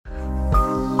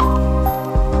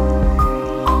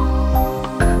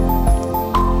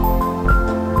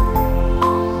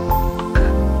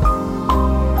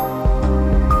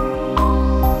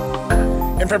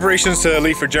preparations to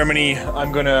leave for Germany,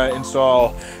 I'm gonna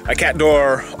install a cat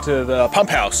door to the pump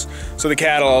house. So the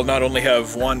cat will not only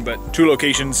have one, but 2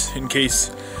 locations in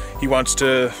case he wants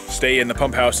to stay in the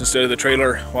pump house instead of the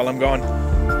trailer while I'm gone.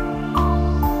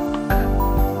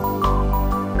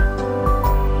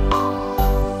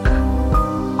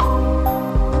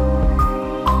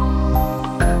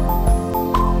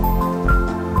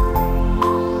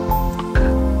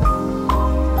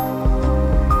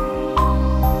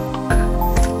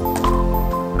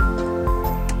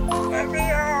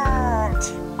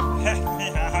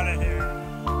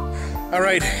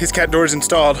 Alright, his cat door's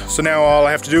installed, so now all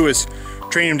I have to do is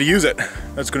train him to use it.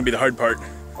 That's going to be the hard part.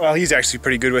 Well, he's actually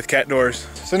pretty good with cat doors.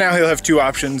 So now he'll have 2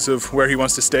 options of where he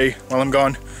wants to stay while I'm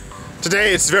gone.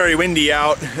 Today it's very windy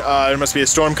out. There must be a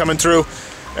storm coming through,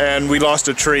 and we lost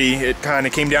a tree. It kind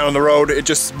of came down on the road. It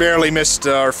just barely missed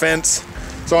our fence.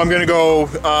 So I'm going to go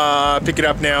pick it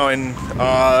up now and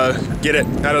get it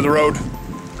out of the road.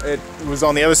 It was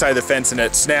on the other side of the fence and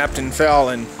it snapped and fell,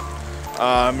 and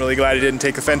I'm really glad he didn't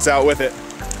take the fence out with it.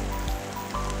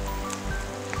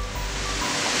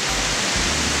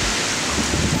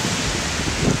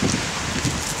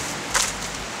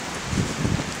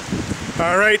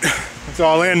 Alright, it's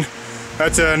all in.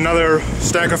 That's another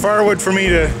stack of firewood for me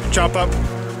to chop up.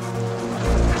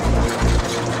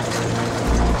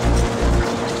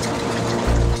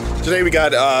 Today we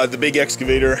got the big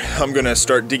excavator. I'm gonna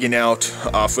start digging out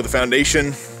for the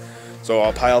foundation. So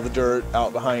I'll pile the dirt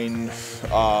out behind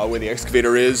where the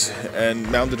excavator is and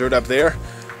mount the dirt up there.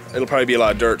 It'll probably be a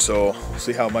lot of dirt, so we'll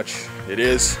see how much it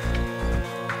is.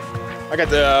 I got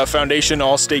the foundation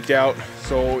all staked out,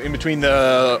 so in between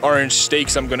the orange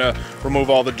stakes I'm gonna remove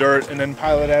all the dirt and then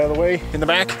pile it out of the way in the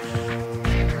back.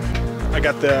 I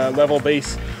got the level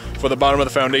base for the bottom of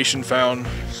the foundation found,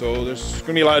 so there's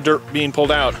gonna be a lot of dirt being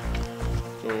pulled out.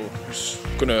 So it's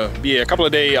gonna be a couple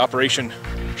of day operation.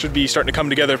 Should be starting to come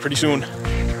together pretty soon.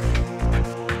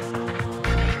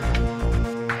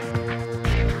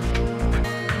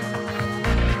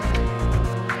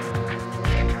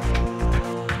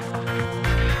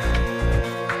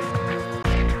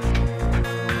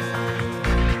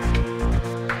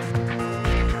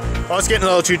 Well, it's getting a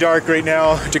little too dark right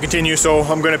now to continue, so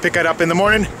I'm going to pick it up in the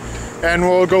morning and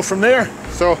we'll go from there.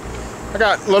 So I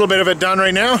got a little bit of it done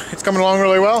right now. It's coming along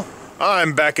really well.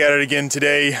 I'm back at it again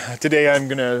today. Today I'm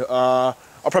gonna, I'll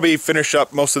probably finish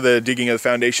up most of the digging of the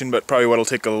foundation, but probably what'll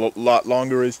take a lot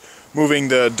longer is moving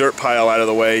the dirt pile out of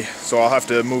the way. So I'll have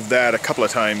to move that a couple of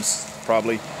times,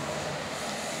 probably.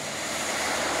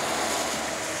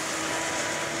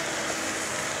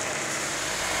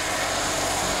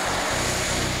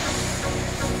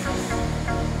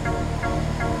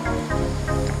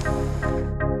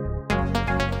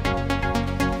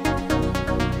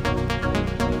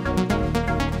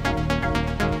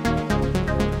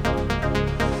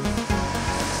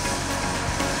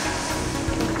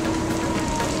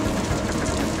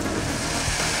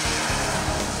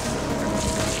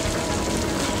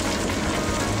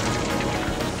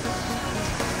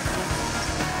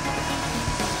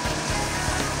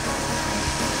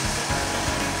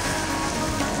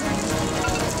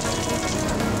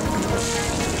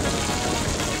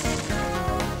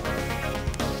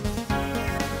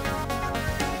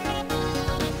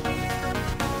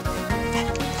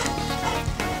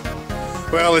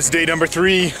 Well, it's day number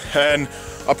 3, and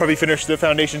I'll probably finish the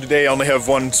foundation today. I only have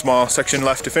one small section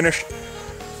left to finish.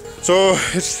 So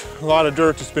it's a lot of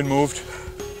dirt that's been moved,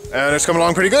 and it's coming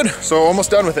along pretty good. So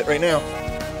almost done with it right now.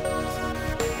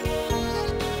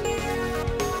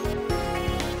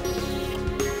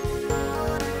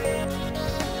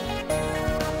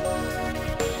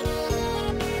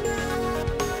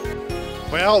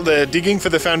 Well, the digging for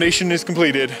the foundation is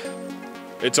completed.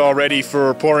 It's all ready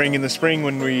for pouring in the spring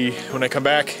when I come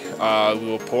back.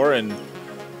 We'll pour, and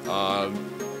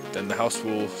then the house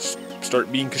will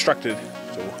start being constructed.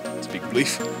 So it's a big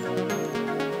relief.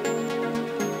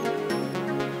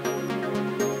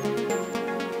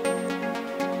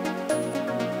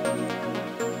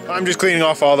 I'm just cleaning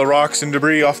off all the rocks and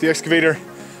debris off the excavator.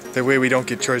 That way we don't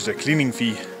get charged a cleaning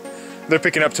fee. They're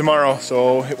picking up tomorrow,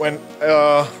 so it went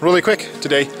really quick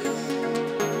today.